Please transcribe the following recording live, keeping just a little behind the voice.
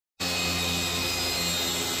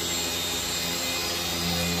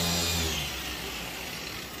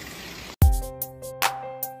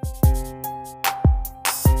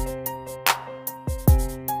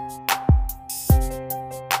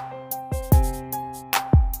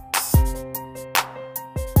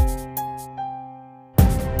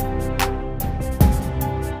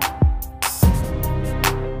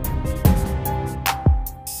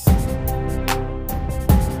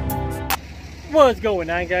What's going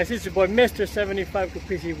on, guys? It's your boy Mr. 75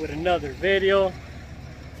 Capricci with another video.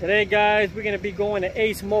 Today, guys, we're gonna be going to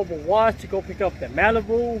Ace Mobile Wash to go pick up the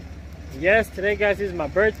Malibu. Yes, today, guys, is my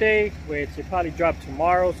birthday, which it probably dropped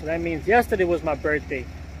tomorrow, so that means yesterday was my birthday,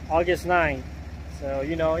 August 9th. So,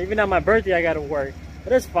 you know, even on my birthday I gotta work, but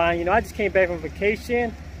that's fine. You know, I just came back from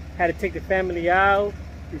vacation, had to take the family out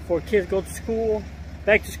before kids go to school,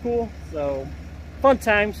 back to school, so fun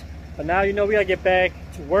times. But now, you know, we gotta get back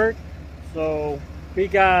to work. So we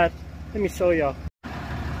got, let me show y'all.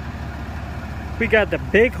 We got the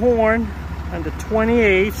big horn on the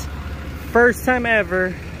 28th. First time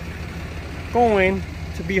ever going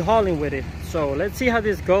to be hauling with it. So let's see how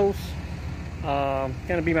this goes.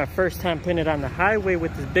 Gonna be my first time putting it on the highway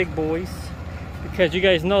with these big boys, because you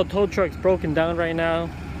guys know tow truck's broken down right now.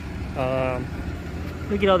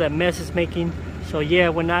 Look at all that mess it's making. So yeah,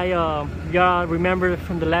 when y'all remember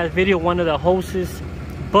from the last video, one of the hoses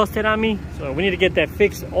busted on me, so we need to get that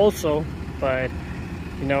fixed also. But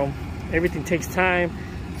you know, everything takes time.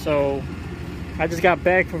 So I just got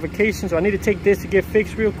back from vacation, so I need to take this to get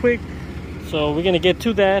fixed real quick. So we're gonna get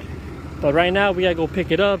to that, but right now we gotta go pick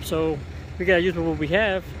it up, so we gotta use what we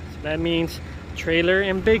have. So that means trailer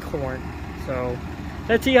and bighorn. So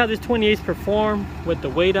let's see how this 28s perform with the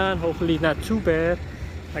weight on. Hopefully not too bad.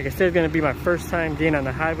 Like I said, it's gonna be my first time getting on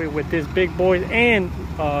the highway with this big boy and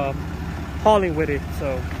hauling with it.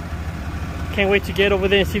 So can't wait to get over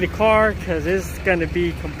there and see the car, because it's gonna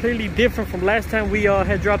be completely different from last time we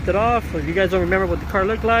had dropped it off. So if you guys don't remember what the car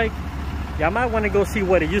looked like, y'all might want to go see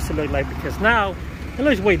what it used to look like, because now it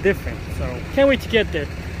looks way different. So can't wait to get there.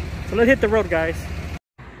 So let's hit the road, guys.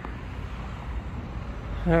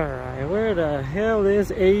 All right, where the hell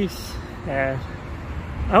is Ace at?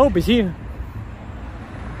 I hope he's here.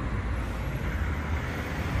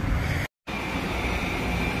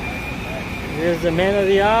 Here's the man of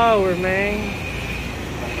the hour, man.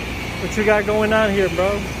 What you got going on here, bro?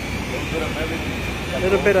 A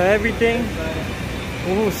little bit of everything.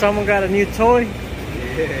 Ooh, someone got a new toy.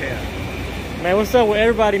 Yeah. Man, what's up with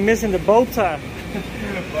everybody missing the bow tie?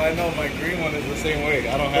 Well, I know my green one is the same way.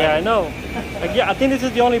 I don't have Yeah, it. I know. Like, yeah, I think this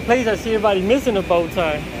is the only place I see everybody missing a bow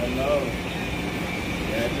tie. I know.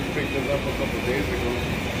 Yeah, I just picked this up a couple days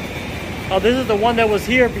ago. Oh, this is the one that was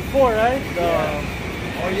here before, right? Yeah.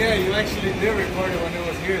 Oh yeah, you actually did record it when it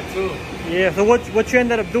was here too. Yeah, so what you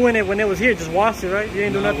ended up doing it when it was here? Just washed it, right? You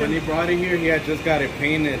didn't do nothing? When he brought it here, he had just got it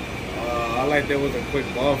painted. All I did was a quick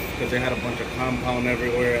buff, because they had a bunch of compound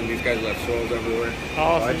everywhere and these guys left soils everywhere.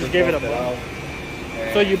 Oh, so I you just gave it a buff.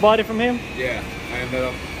 So you bought it from him? Yeah, I ended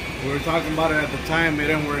up, we were talking about it at the time, it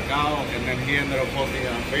didn't work out, and then he ended up posting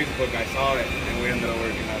it on Facebook. I saw it, and we ended up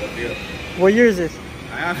working out a deal. What year is it?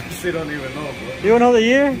 I honestly don't even know, bro. You don't know the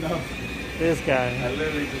year? No. This guy. I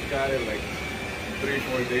literally just got it like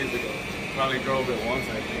 3-4 days ago. Probably drove it once,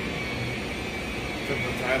 I think. Took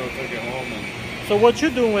the title, took it home, and So what you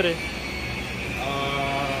doing with it?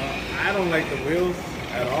 I don't like the wheels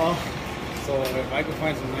at all. So if I could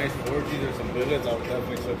find some nice 4Gs or some billets, I would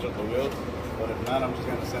definitely switch up the wheels. But if not, I'm just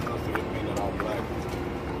gonna send those to get painted all black.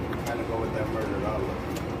 Kind of go with that murdered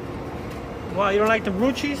outlook. Wow, you don't like the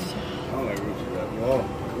Ruchis? I don't like Ruchis at all.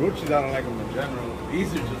 Ruchis, I don't like them in general.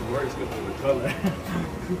 These are just worse because of the color.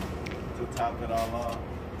 To top it all off.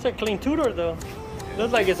 It's a clean two-door though.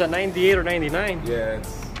 Looks like it's a 98 or 99. Yeah,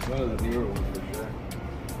 it's one of the newer ones for sure.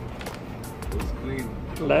 It's clean.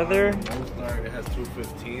 Leather. It has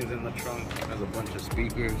 215s in the trunk. It has a bunch of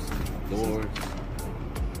speakers, doors.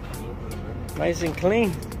 Nice and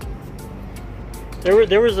clean.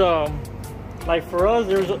 There was like for us,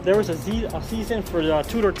 there was a season for the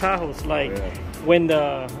two-door Tahoes. Like when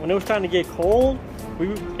it was starting to get cold,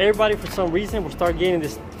 everybody for some reason would start getting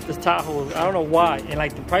this Tahoe. I don't know why, and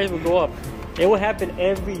like the price would go up. It would happen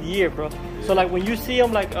every year, bro. So like when you see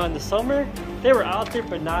them like in the summer, they were out there,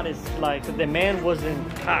 but not as like the demand wasn't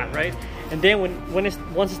hot, right? And then once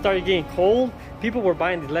it started getting cold, people were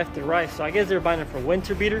buying it left and right. So I guess they were buying it for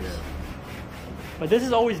winter beaters. But this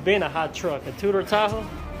has always been a hot truck, a two-door Tahoe.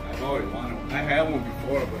 I've always wanted one. I had one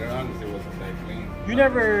before, but it honestly wasn't that clean. You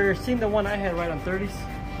never seen the one I had right on 30s?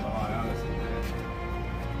 No, I honestly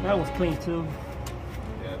didn't. That was clean too.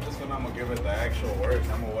 Yeah, this one I'm gonna give it the actual works.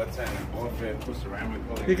 I'm gonna wet sand and buff it, put ceramic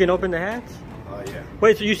coating. You can open the hats? Yeah.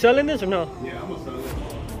 Wait, so you selling this or no? Yeah, I'm gonna sell it.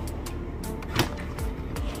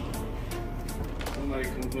 Somebody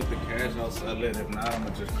comes with the cash, I'll sell it. If not, I'm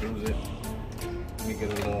gonna just cruise it. Make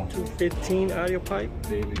it a little 215 audio pipe.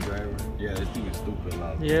 Daily driver. Yeah, this thing is stupid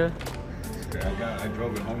loud. Yeah. I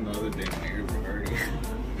drove it home the other day. My ears were hurting.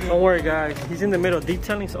 Don't worry, guys. He's in the middle of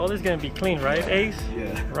detailing, so all this is gonna be clean, right, Ace?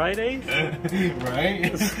 Yeah. Right, Ace?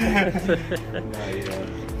 Right? Nah, yeah.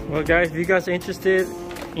 Well guys, if you guys are interested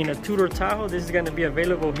in a two-door Tahoe, this is going to be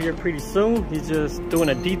available here pretty soon. He's just doing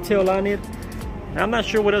a detail on it. I'm not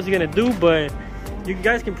sure what else he's going to do, but you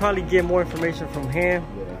guys can probably get more information from him,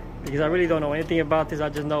 because I really don't know anything about this. I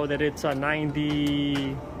just know that it's a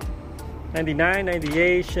 99,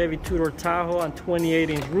 98 Chevy two-door Tahoe on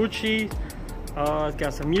 28-inch Rucci. It's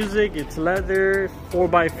got some music, it's leather,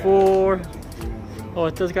 4x4. Oh,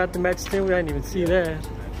 it does got the match steering wheel. I didn't even see that.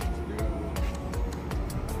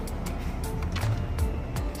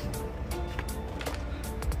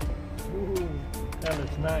 Ooh, that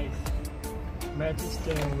looks nice. Matching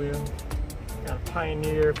steering wheel. Got a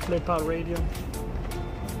Pioneer flip-out radio.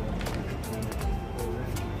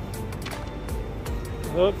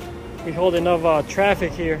 Whoop, we holding up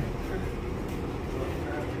traffic here.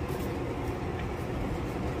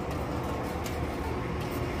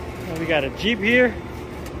 And we got a Jeep here.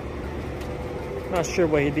 Not sure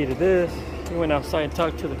what he did to this. He went outside and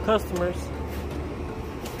talked to the customers.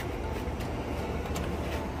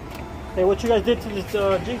 Hey, what you guys did to this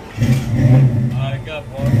Jeep? I got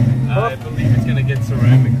one. I believe it's gonna get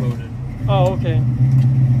ceramic coated. Oh, okay.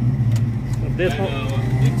 So this one.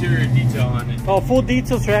 Interior detail on it. Oh, full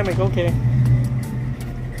detail ceramic. Okay.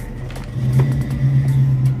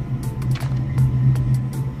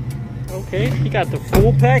 Okay, he got the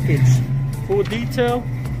full package, full detail,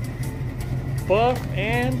 buff,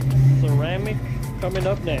 and ceramic coming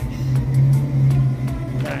up next.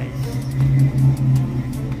 Nice.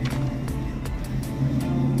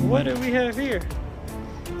 What do we have here?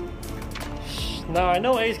 Now I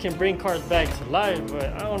know Ace can bring cars back to life,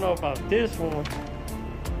 but I don't know about this one.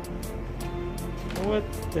 What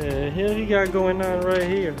the hell he got going on right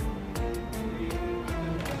here?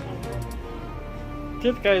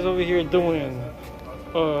 This guy's over here doing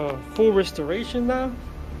full restoration now.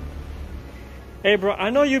 Hey bro, I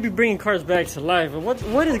know you be bringing cars back to life, but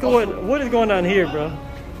what is going on here, bro?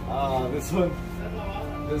 This one,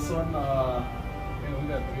 we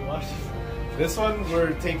got 3 washes. This one,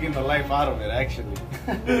 we're taking the life out of it, actually.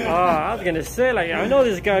 I was gonna say, like, I know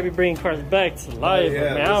this guy be bringing cars back to life, yeah,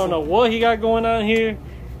 but man, I don't know what he got going on here,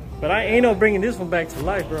 but I ain't no bringing this one back to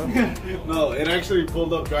life, bro. No, it actually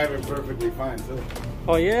pulled up driving perfectly fine too.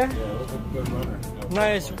 Oh yeah? Yeah, it was a good runner.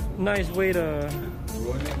 Nice way to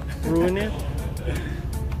ruin it.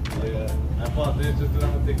 Yeah, I bought this just because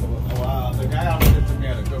I'm gonna take a while. The guy offered it to me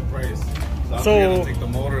at a good price. So I'm gonna take the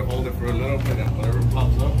motor, hold it for a little bit, and whatever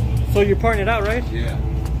pops up. So you're parting it out, right? Yeah.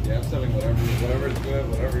 Yeah, I'm selling whatever is good,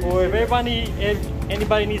 whatever. Well, if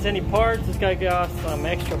anybody needs any parts, this guy got some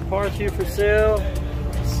extra parts here for sale.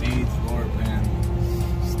 Seats, floor pan,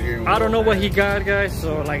 steering wheel. I don't know what he got, guys.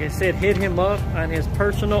 So, like I said, hit him up on his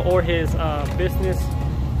personal or his business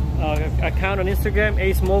account on Instagram,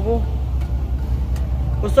 Ace Mobile.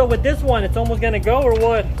 What's up with this one? It's almost gonna go, or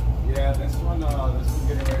what? Yeah, this one's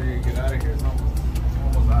getting ready to get out of here. It's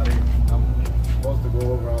almost out of here. I'm supposed to go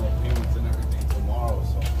over all the payments and everything tomorrow,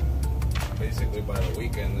 so basically by the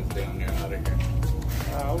weekend, it's damn near out of here.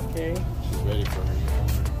 Okay. She's ready for her new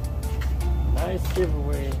owner. Nice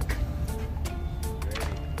giveaway. Ready.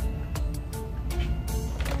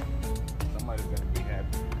 Somebody's gonna be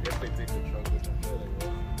happy if they take the truck with them.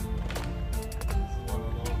 It's one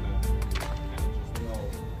of those that you kind of just know.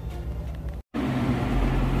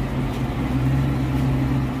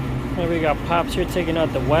 Here we got Pops here taking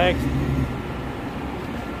out the wax.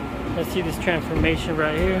 Let's see this transformation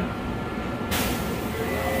right here.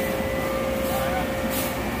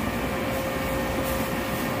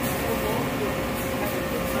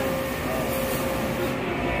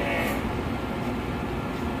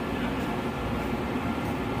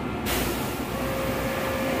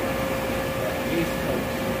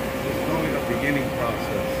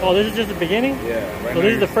 Oh, this is just the beginning? Yeah. Right, so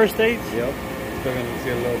this is the first stage? Yep. Still gonna see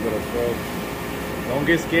a little bit of stroke. Don't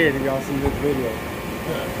get scared if y'all see this video.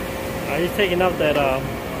 He's taking up that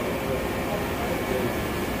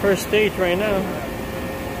first stage right now.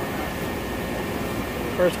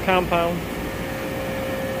 First compound.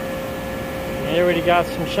 And he already got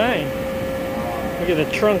some shine. Look at the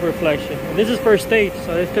trunk reflection. And this is first stage,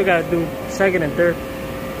 so they still gotta do second and third.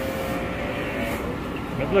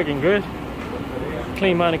 It's looking good.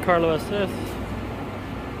 Clean Monte Carlo SS.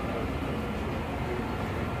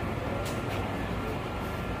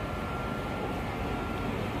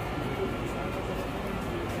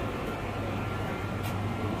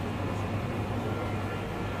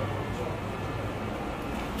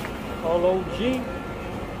 All OG.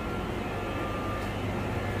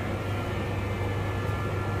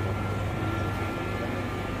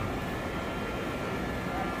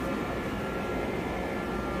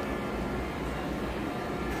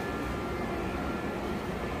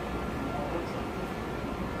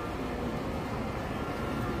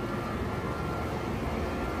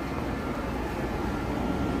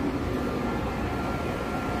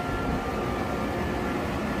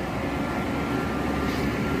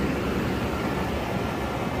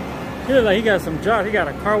 He look like he got some job. He got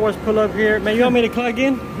a car wash pull up here. Man, you want me to clock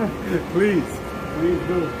in? Please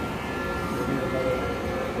do.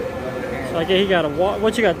 So I guess he got a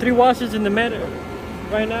what you got? 3 washers in the med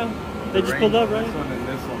right now? They just pulled up, right? This one and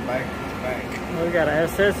this one back to back. Oh, we got an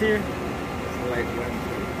SS here. It's like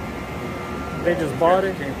They just bought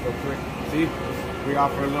it. Came for quick. See, we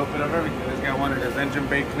offer a little bit of everything. This guy wanted his engine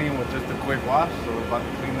bay clean with just a quick wash, so we're about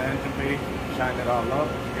to clean the engine bay, shine it all up,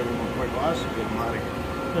 give him a quick wash, and get him out of here.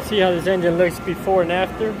 Let's see how this engine looks before and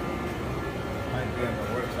after. Might be in the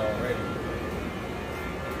works already.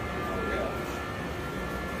 Oh yeah.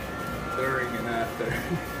 During and after.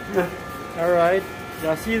 All right,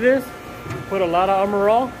 y'all see this? Put a lot of armor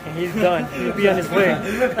on, and he's done. He'll be on his way.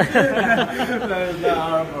 That is not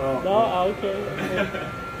armor. No, okay.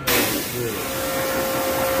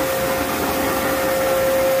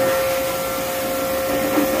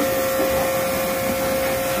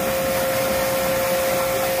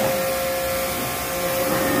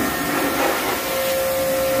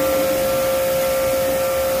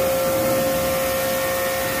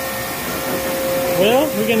 Well,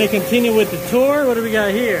 we're gonna continue with the tour. What do we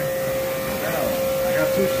got here? I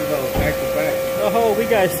got 2 Chevelles back to back. Oh, we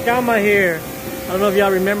got Scama here. I don't know if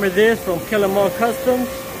y'all remember this from Killamall Customs.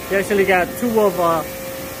 We actually got 2 of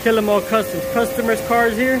Killamall Customs customers'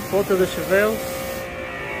 cars here, both of the Chevelles.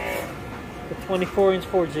 The 24-inch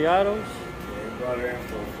Ford Giatos. Yeah, he brought it in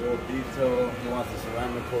for a full detail. He wants to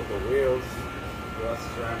ceramic coat the wheels. He wants to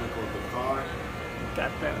ceramic coat the car.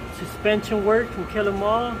 Got the suspension work from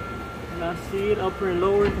Killamall. And I see it, upper and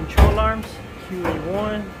lower control arms.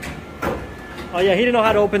 QA1. Oh yeah, he didn't know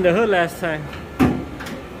how to open the hood last time.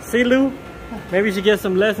 See, Lou? Maybe you should get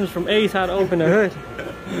some lessons from Ace how to open the hood.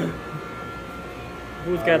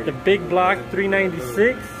 Who's got the big block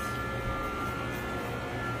 396?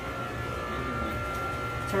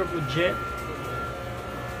 Turbo jet.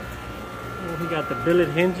 Oh, he got the billet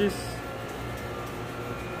hinges. This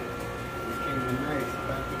came in nice,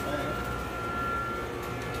 back to back.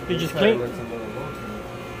 You just clean.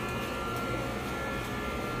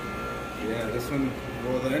 Yeah, this one,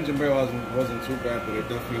 well, the engine bay wasn't too bad, but it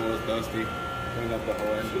definitely was dusty. Cleaned up the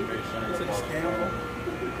whole engine bay, shined up all the stuff.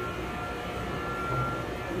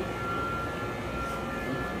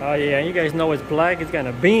 Oh yeah, you guys know it's black. It's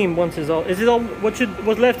gonna beam once it's all. Is it all? What's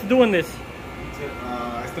left to do in this?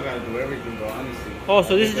 I still gotta do everything, bro. Honestly. Oh,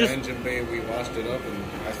 so this is the just engine bay. We washed it up, and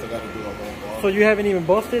I still gotta do a whole ball. So you haven't even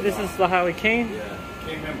buffed it. This is how it came. Yeah,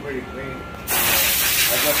 came in pretty clean.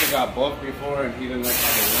 I guess it got buffed before, and he didn't like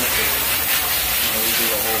how they left it. So we do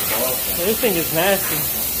a whole ball. So this thing is nasty.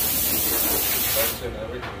 Inspection,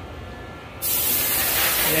 everything.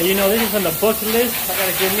 Yeah, you know this is on the bucket list. I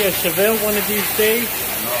gotta give me a Chevelle one of these days.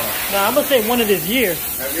 Nah, I'm gonna say one of this year.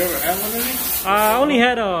 Have you ever had one of these? I only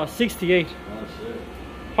had a 68 Oh shit.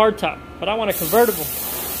 hardtop, but I want a convertible.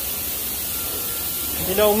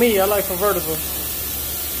 You know me, I like convertible.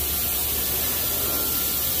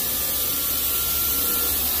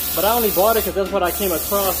 But I only bought it because that's what I came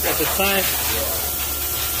across at the time.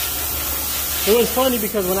 It was funny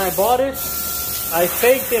because when I bought it, I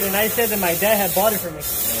faked it and I said that my dad had bought it for me.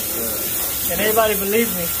 And everybody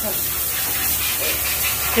believed me.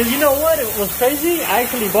 Because you know what? It was crazy. I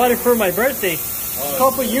actually bought it for my birthday a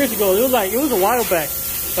couple years ago. It was a while back.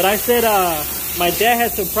 But I said my dad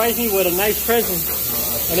had surprised me with a nice present.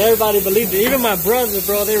 And everybody believed it. Even my brothers,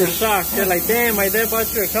 bro, they were shocked. They're like, damn, my dad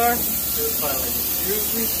bought you a car?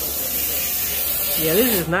 Yeah,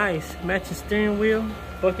 this is nice. Matching steering wheel,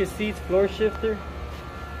 bucket seats, floor shifter.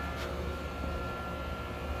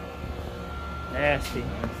 Nasty.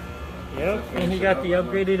 Yep, and he got the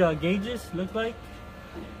upgraded gauges, looks like.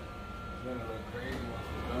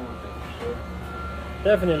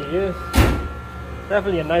 Definitely is.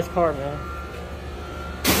 Definitely a nice car, man.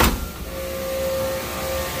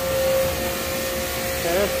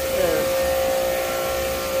 Okay, that's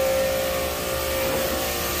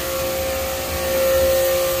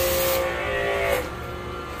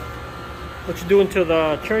what you doing to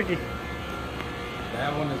the Cherokee?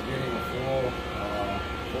 That one is getting a full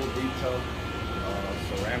detail,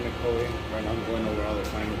 ceramic coating. Right now I'm going over all the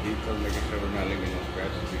final details, making sure we're not leaving no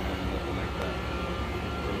scratches behind, nothing like that.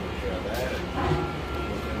 So we'll share that.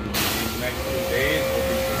 Within these next 2 days, we'll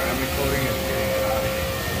be ceramic coating and getting it out of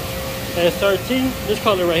here. SRT, this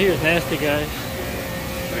color right here is nasty, guys.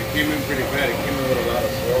 But it came in pretty bad. It came in with a lot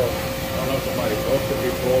of swirls. I don't know if somebody buffed it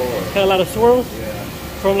before. Or, Had a lot of swirls? Yeah.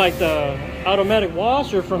 From like the automatic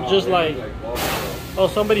wash or from just like oh,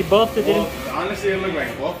 somebody buffed it? Well, honestly, it looked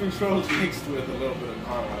like buffing swirls mixed with a little bit of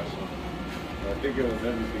car wash. So I think it was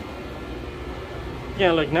everything.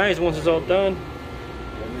 Yeah, look nice once it's all done.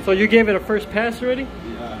 So you gave it a first pass already?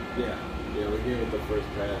 Yeah, we gave it the first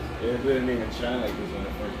pass. It didn't even shine like this when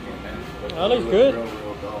it first came in. But Oh, looks good.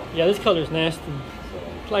 Real dull. Yeah, this color's nasty. So,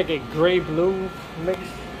 It's like a gray-blue mix.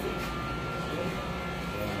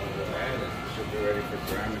 it should be ready for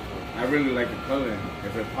ceramic. I really like the color.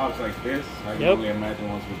 If it pops like this, I can only imagine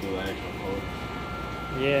once we do the actual coat.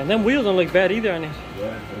 Yeah, and them wheels don't look bad either on it.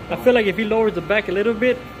 Yeah. I feel like if he lowers the back a little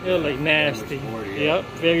bit, it'll look nasty. Yep,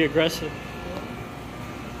 very aggressive.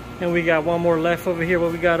 And we got one more left over here.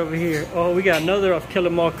 What we got over here? Oh, we got another of Kill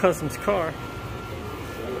 'Em All Customs car.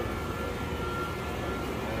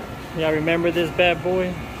 Yeah, remember this bad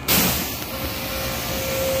boy?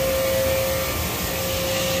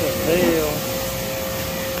 Chevelle.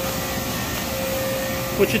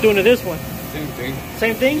 What you doing to this one? Same thing.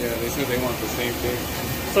 Same thing? Yeah, they said they want the same thing.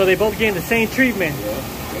 So they both getting the same treatment?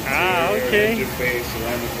 Yeah. Okay. Engine base,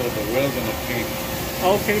 ceramic coat, the wheels and the paint.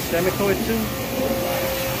 Okay, ceramic coat too?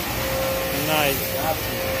 Nice.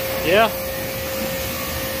 Yeah.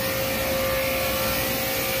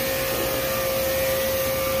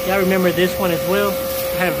 Yeah, I remember this one as well.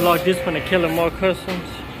 I have vlogged this one to Kill 'Em All Customs.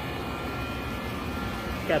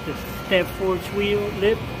 Got this step forge wheel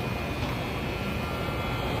lip.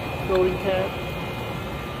 Rolling tab.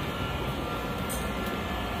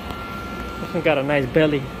 This one got a nice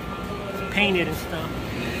belly. It's painted and stuff.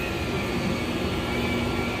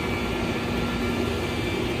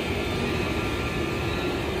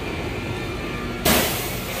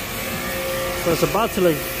 So it's about to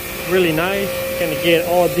look really nice. Gonna get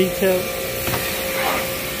all detailed.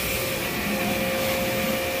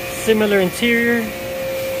 Similar interior,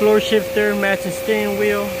 floor shifter, matching steering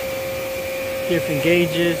wheel, different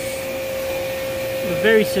gauges. But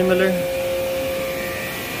very similar.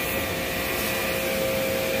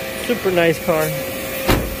 Super nice car.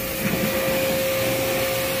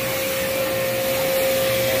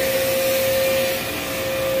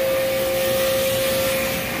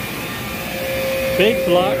 Big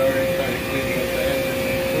block.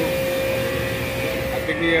 I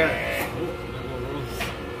think he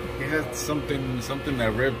had something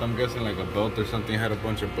that ripped. I'm guessing like a belt or something. Had a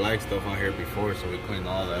bunch of black stuff on here before, so we cleaned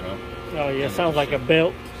all that up. Oh yeah, sounds like a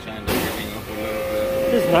belt. Shined everything up a little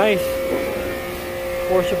bit. It's nice.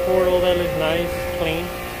 Floor support, all that looks nice, clean.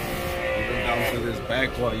 Even down to this back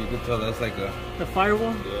wall, you could tell that's like a... The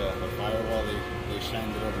firewall? Yeah, the firewall, they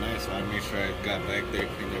shined it up nice, so I made sure I got back there,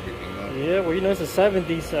 cleaned everything up. Yeah, well, you know it's a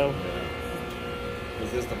 70, so... Yeah.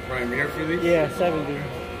 Is this the prime year for these? Yeah, 70.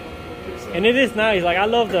 And it is nice. Like, I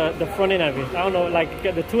love the front end of it. I don't know, like,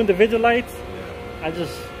 the two individual lights. Yeah. I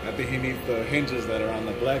think he needs the hinges that are on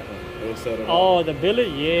the black one. It'll set it oh, the billet?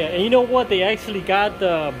 Yeah. And you know what? They actually got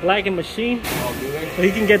the blackened machine. Oh, do they? So he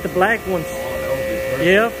can get the black ones. Oh, that would be perfect.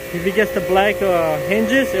 Yep. If he gets the black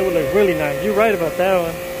hinges, it would look really nice. You're right about that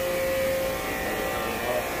one.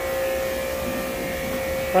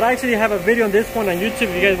 But I actually have a video on this one on YouTube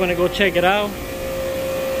if you guys want to go check it out.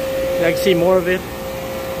 You can see more of it.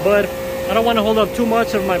 But I don't want to hold up too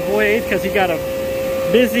much of my boy Ace because he got a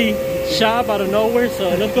busy shop out of nowhere. So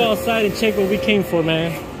let's go outside and check what we came for,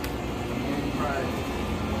 man.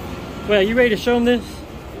 Well, you ready to show him this?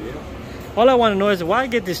 Yeah. All I want to know is why I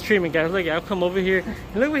get this treatment, guys. Look, I'll come over here.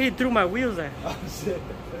 And look where he threw my wheels at. Oh, shit.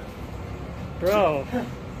 Bro.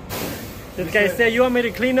 This guy said, you want me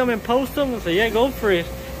to clean them and post them? I said, yeah, go for it.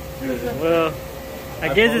 Well,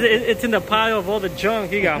 I guess it's in the pile of all the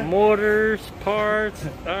junk. He got motors, parts.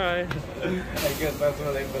 All right. I guess that's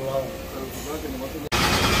where they belong.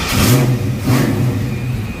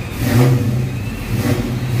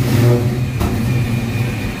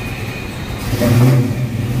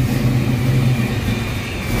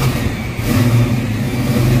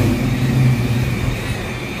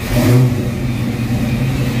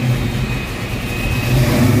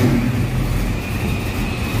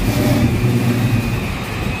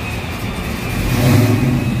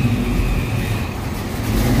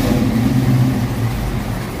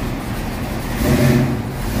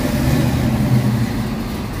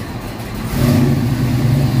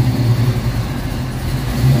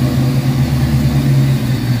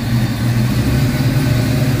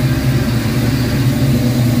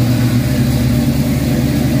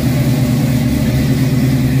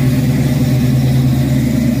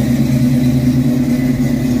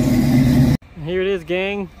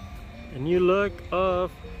 Gang, a new look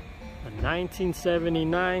of a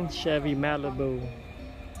 1979 Chevy Malibu.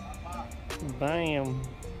 Bam.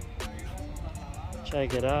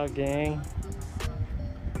 Check it out, gang.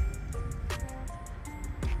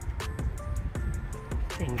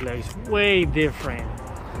 Thing looks way different.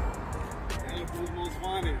 Malibu's most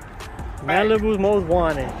wanted. Malibu's most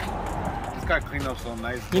wanted. It's got cleaned up so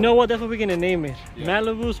nice. You know what? That's what we're gonna name it. Yeah.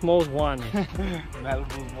 Malibu's Most Wanted.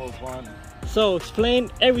 Malibu's Most Wanted. So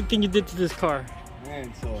explain everything you did to this car.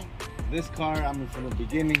 Man, so this car, I mean, from the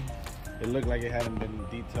beginning, it looked like it hadn't been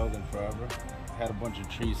detailed in forever. It had a bunch of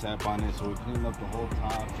tree sap on it, so we cleaned up the whole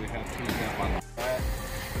top. We had tree sap on the back.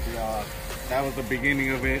 That was the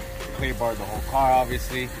beginning of it. Clay barred the whole car,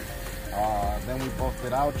 obviously. Then we buffed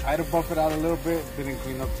it out. Tried to buff it out a little bit. Didn't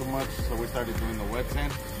clean up too much, so we started doing the wet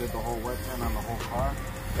sand. Did the whole wet sand on the whole car.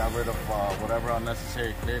 Got rid of whatever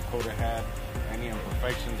unnecessary clear coat it had, any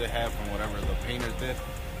imperfections it had from whatever the painters did.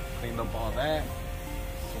 Cleaned up all that.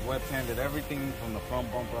 So wet sanded everything from the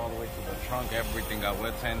front bumper all the way to the trunk. Everything got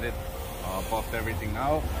wet sanded. Buffed everything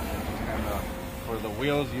out. And for the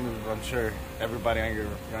wheels, I'm sure everybody on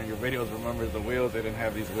your videos remembers the wheels. They didn't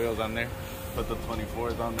have these wheels on there. Put the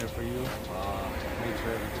 24s on there for you. Made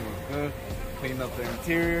sure everything was good. Cleaned up the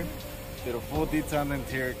interior. Did a full detail on the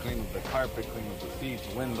interior. Cleaned up the carpet. Cleaned up the seats,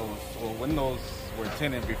 windows. Well, windows were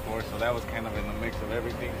tinted before, so that was kind of in the mix of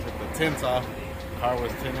everything. Took the tints off. Car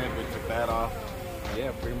was tinted. We took that off.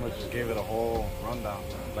 Yeah, pretty much just gave it a whole rundown.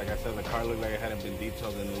 Like I said, the car looked like it hadn't been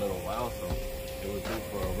detailed in a little while, so it was due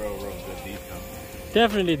for a real good detail.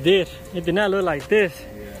 Definitely did. It did not look like this.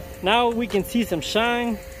 Yeah. Now we can see some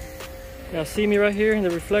shine. Y'all see me right here in the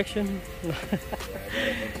reflection? Yeah, you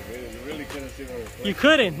really couldn't see the reflection. You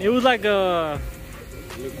couldn't. It was like a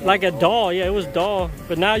doll. Yeah, it was dull.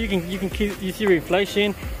 But now you see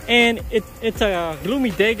reflection, and it's a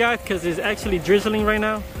gloomy day, guys, because it's actually drizzling right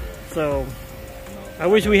now. So I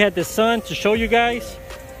wish we had the sun to show you guys.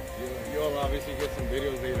 You'll obviously get some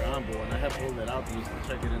videos later on, but when I have pulled it out to just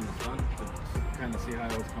check it in the sun to kind of see how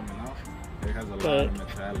it was coming out, it has a lot of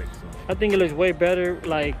metallic. So I think it looks way better,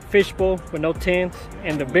 like fishbowl with no tints,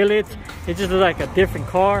 and the billets. It just looks like a different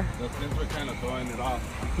car. The tints were kind of throwing it off.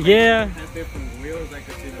 Yeah. It had different wheels. I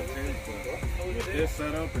could see the tints, but with this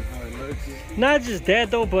setup and how it looks. Not just that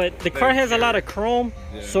though, but the car has a lot of chrome,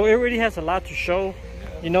 so it already has a lot to show.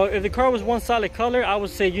 You know, if the car was one solid color, I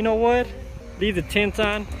would say, you know what, leave the tints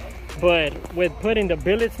on. But with putting the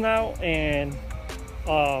billets now and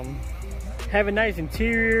have a nice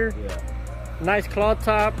interior, nice cloth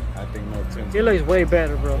top, I think no tints. It looks way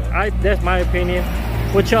better, bro. That's my opinion.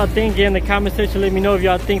 What y'all think in the comment section? Let me know if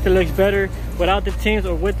y'all think it looks better without the tints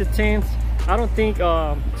or with the tints. I don't think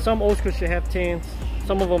some old school should have tints.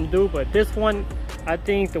 Some of them do, but this one, I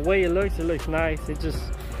think the way it looks nice. It just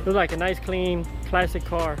looks like a nice, clean, classic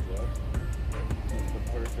car. It's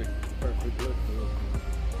the perfect look.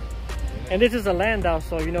 And this is a Landau,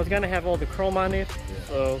 so you know it's gonna have all the chrome on it.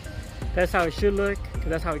 So that's how it should look, because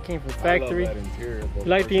that's how it came from factory. I love that interior. You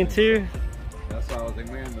like the interior? That's why I was like,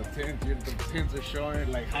 man, the tints are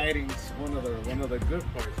showing, like hiding one of the good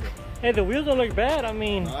parts. Hey, the wheels don't look bad. I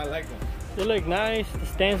mean, no, I like them. They look nice. The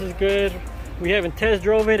stance is good. We haven't test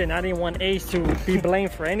drove it, and I didn't want Ace to be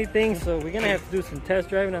blamed for anything, so we're gonna have to do some test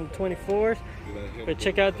driving on the 24s. But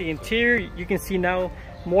check out the interior. You can see now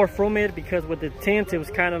more from it, because with the tints, it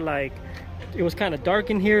was kind of dark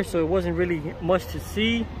in here, so it wasn't really much to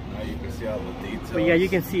see. Now you can see all the details. But yeah, you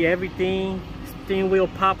can see everything. Steering wheel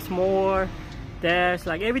pops more. Dash,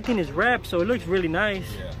 like everything is wrapped, so it looks really nice.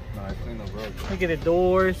 Yeah, no, I cleaned the road. Look at the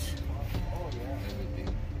doors.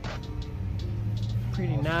 Everything.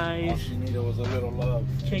 Pretty nice. All she needed was a little love.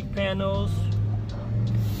 Check panels.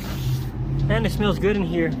 And it smells good in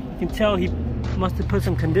here. You can tell he must have put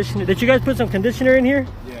some conditioner. Did you guys put some conditioner in here?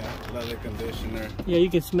 Yeah, leather conditioner. Yeah, you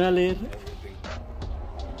can smell it. Everything.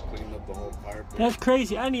 Cleaned up the whole carpet. That's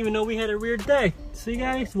crazy. I didn't even know we had a rear deck. See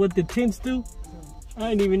guys, what the tints do?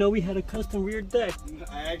 I didn't even know we had a custom rear deck.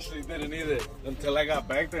 I actually didn't either until I got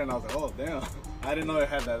back there and I was like, oh damn. I didn't know it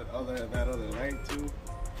had that other light too.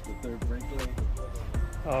 The third brake light.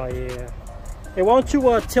 Oh yeah. Hey, why don't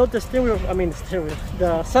you tilt the steering wheel,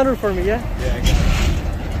 the sunroof for me, yeah? Yeah, I got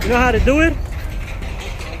it. You know how to do it?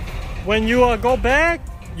 When you go back,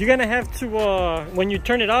 you're gonna have to, when you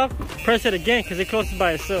turn it off, press it again, because it closes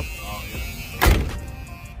by itself. Oh yeah.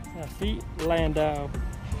 Now see, Landau.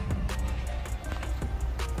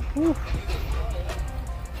 Whew.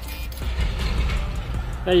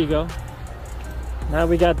 There you go. Now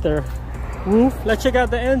we got the roof. Let's check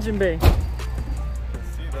out the engine bay. Let's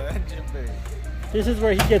see the engine bay. This is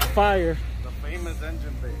where he gets fired. The famous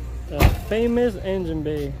engine bay. The famous engine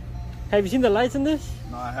bay. Have you seen the lights in this?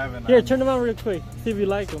 No, I haven't. Here, turn them on real quick. See if you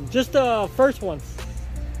like them. Just the first ones.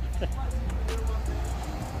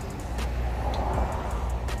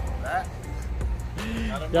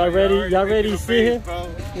 Y'all ready? Y'all ready to see it?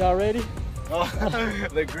 Y'all ready? Oh,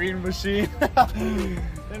 the green machine.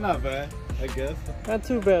 They're not bad, I guess. Not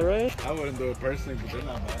too bad, right? I wouldn't do it personally, but they're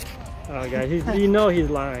not bad. Oh, guys, you know he's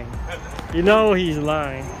lying. You know he's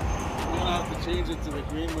lying. I'm gonna have to change it to the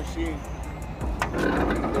green machine.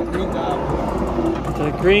 The green goblin.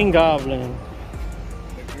 The green goblin.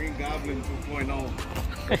 The green goblin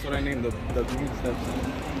 2.0. That's what I named the green steps.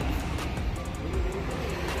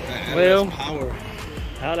 Well, power.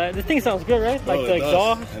 This thing sounds good, right? Like the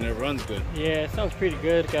exhaust. And it runs good. Yeah, it sounds pretty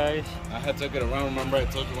good, guys. I had took it around. Remember I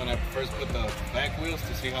told you when I first put the back wheels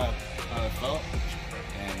to see how it felt?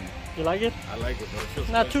 And you like it? I like it, bro. It feels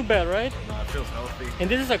not good. too bad, right? No, it feels healthy. And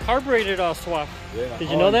this is a carbureted swap. Yeah. Did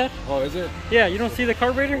you know that? Oh, is it? Yeah, you don't see the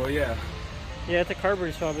carburetor? Well, yeah. Yeah, it's a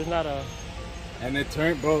carburetor swap. It's not a... And it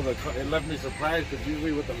turned, bro, it left me surprised because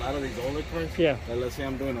usually with a lot of these older cars, yeah. Like let's say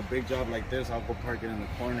I'm doing a big job like this, I'll go park it in the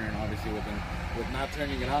corner, and obviously with not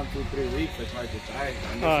turning it on 2-3 weeks, I tried to try it.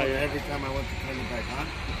 And every time I went to turn it back on,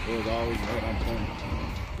 it was always right on point.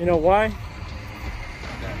 You know why?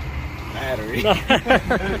 That battery.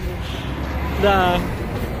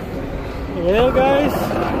 Well, guys,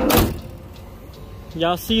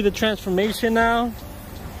 y'all see the transformation now?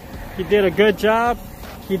 He did a good job.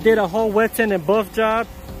 He did a whole wet tint and buff job.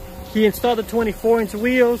 He installed the 24-inch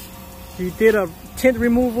wheels. He did a tint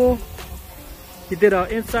removal. He did an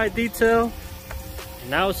inside detail. And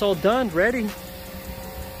now it's all done, ready.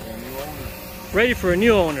 Ready for a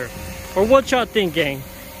new owner. Or what y'all think, gang?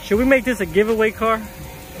 Should we make this a giveaway car?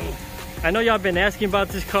 I know y'all been asking about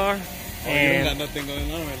this car. And you don't got nothing going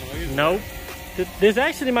on right now either. Nope. This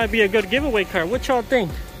actually might be a good giveaway car. What y'all think?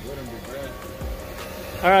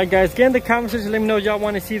 Alright guys, get in the comment section, let me know if y'all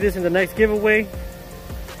want to see this in the next giveaway.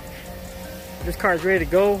 This car is ready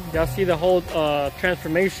to go. Y'all see the whole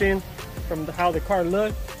transformation from how the car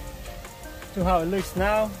looked to how it looks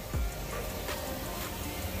now.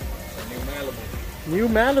 New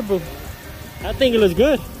Malibu. I think it looks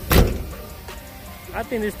good. I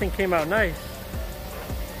think this thing came out nice.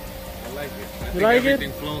 I like it. I think like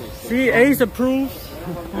everything it? flows. See, Ace approves.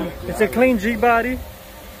 It's a clean G-body.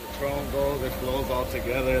 Chrome gold, it flows all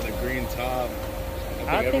together, the green top.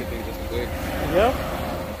 I think everything just clicks. Yep.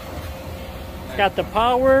 It's got the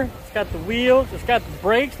power, it's got the wheels, it's got the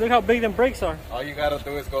brakes. Look how big them brakes are. All you gotta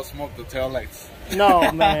do is go smoke the taillights.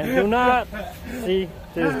 No, man, do not. See,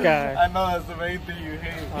 this guy. I know that's the main thing you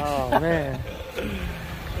hate. Oh, man.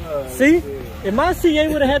 See, if my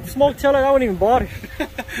C8 would have had the smoke taillight, I wouldn't even bought it.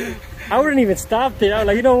 I wouldn't even stopped it. I was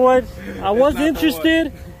like, you know what? I was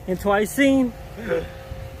interested until I seen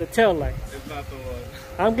the tail lights. It's not the one.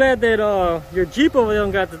 I'm glad that your Jeep over there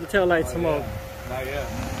don't got the tail light smoke. Yeah. Not yet.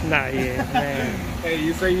 Not yet, man. Hey,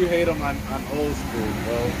 you say you hate them on old school,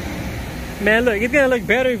 bro. Man, look, it's gonna look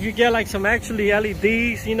better if you get like some actually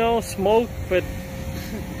LEDs, you know, smoke, but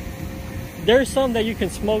there's some that you can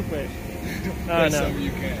smoke with. There's some you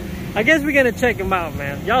can. I guess we're gonna check them out,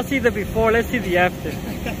 man. Y'all see the before, let's see the after.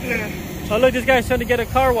 Oh look, this guy's trying to get a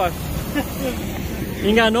car wash. He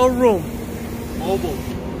ain't got no room.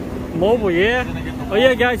 Mobile, yeah. Oh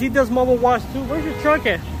yeah, guys, he does mobile wash too. Where's your truck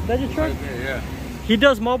at? Is that your truck? Right there, yeah. He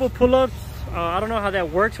does mobile pull-ups. I don't know how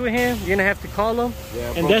that works with him. You're gonna have to call him.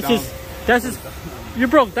 Yeah, and that's his. You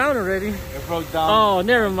broke down already. It broke down. Oh,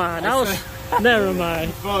 never mind. Never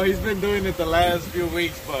mind. Bro, he's been doing it the last few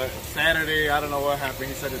weeks, but Saturday, I don't know what happened.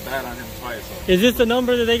 He said it died on him twice. So. Is this the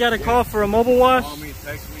number that they got to call for a mobile wash? Call me,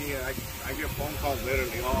 text me. I get phone calls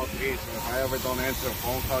literally all day. So if I ever don't answer a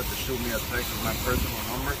phone call, just shoot me a text with my personal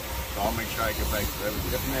number. So I'll make sure I get back to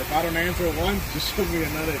everything. If I don't answer one, just shoot me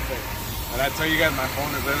another text. But I tell you guys, my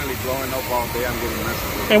phone is literally blowing up all day. I'm getting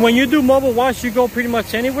messages. And when you do mobile wash, you go pretty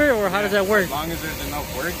much anywhere, or how does that work? As long as there's enough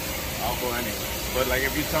work, I'll go anywhere. But like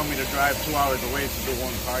if you tell me to drive 2 hours away to do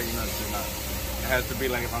one car, you know, it's not. It has to be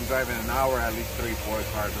like if I'm driving an hour, at least 3-4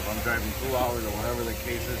 cars. If I'm driving 2 hours or whatever the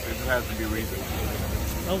case is, it just has to be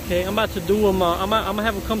reasonable. Okay, I'm about to do them. I'm gonna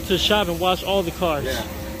have them come to the shop and wash all the cars. Yeah.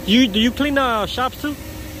 Do you clean shops too?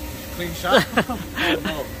 Clean shop?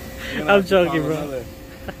 Oh, no. I'm joking, bro.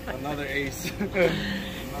 Another ace.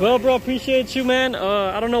 Well, bro, appreciate you, man.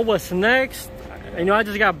 I don't know what's next. You know, I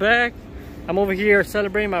just got back. I'm over here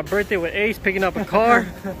celebrating my birthday with Ace, picking up a car.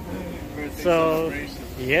 So,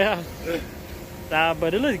 yeah.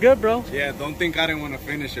 But it looks good, bro. Yeah, don't think I didn't want to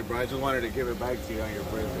finish it, bro. I just wanted to give it back to you on your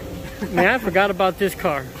birthday. Man, I forgot about this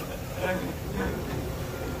car.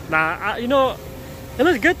 You know, it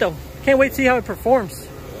looks good, though. Can't wait to see how it performs.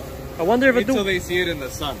 I wonder if until they see it in the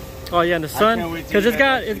sun. Oh yeah, in the sun. Because it's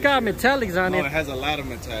got metallics on it. No, it has a lot of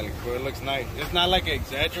metallic, bro. It looks nice. It's not like an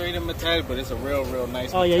exaggerated metallic, but it's a real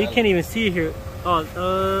nice. Oh yeah, you can't even see it here. Oh,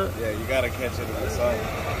 yeah, you gotta catch it in the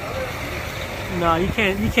sun. No, you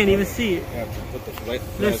can't. You can't even see it. You have to put the flash.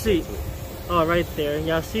 Let's see. Oh, right there.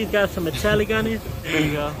 Y'all see, it's got some metallic on it. There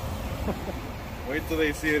you go. Wait till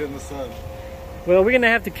they see it in the sun. Well, we're gonna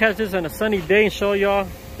have to catch this on a sunny day and show y'all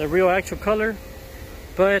the real actual color.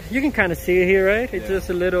 But you can kind of see it here, right? It's just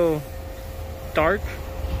a little dark.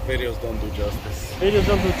 Videos don't do justice. Videos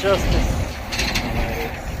don't do justice.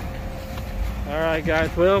 Alright guys,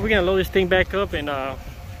 well, we're gonna load this thing back up and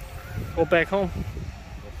go back home.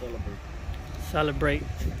 We'll Celebrate.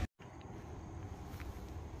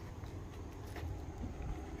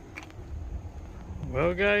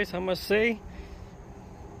 Well guys, I must say,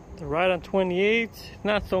 the ride on 28,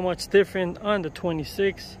 not so much different on the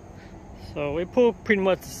 26. So it pulled pretty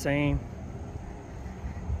much the same.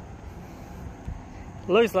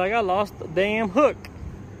 Looks like I lost the damn hook.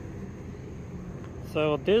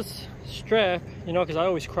 So this strap, you know, because I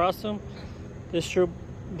always cross them, this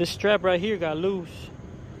strap right here got loose.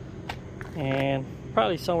 And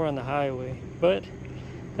probably somewhere on the highway. But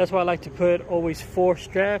that's why I like to put always 4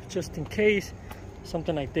 straps just in case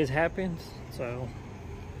something like this happens. So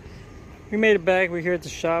we made it back. We're here at the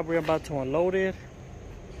shop. We're about to unload it.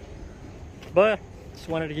 But just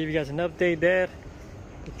wanted to give you guys an update that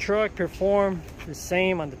the truck performed the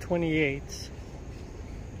same on the 28s.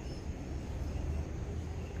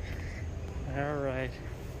 All right,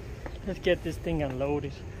 let's get this thing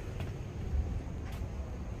unloaded.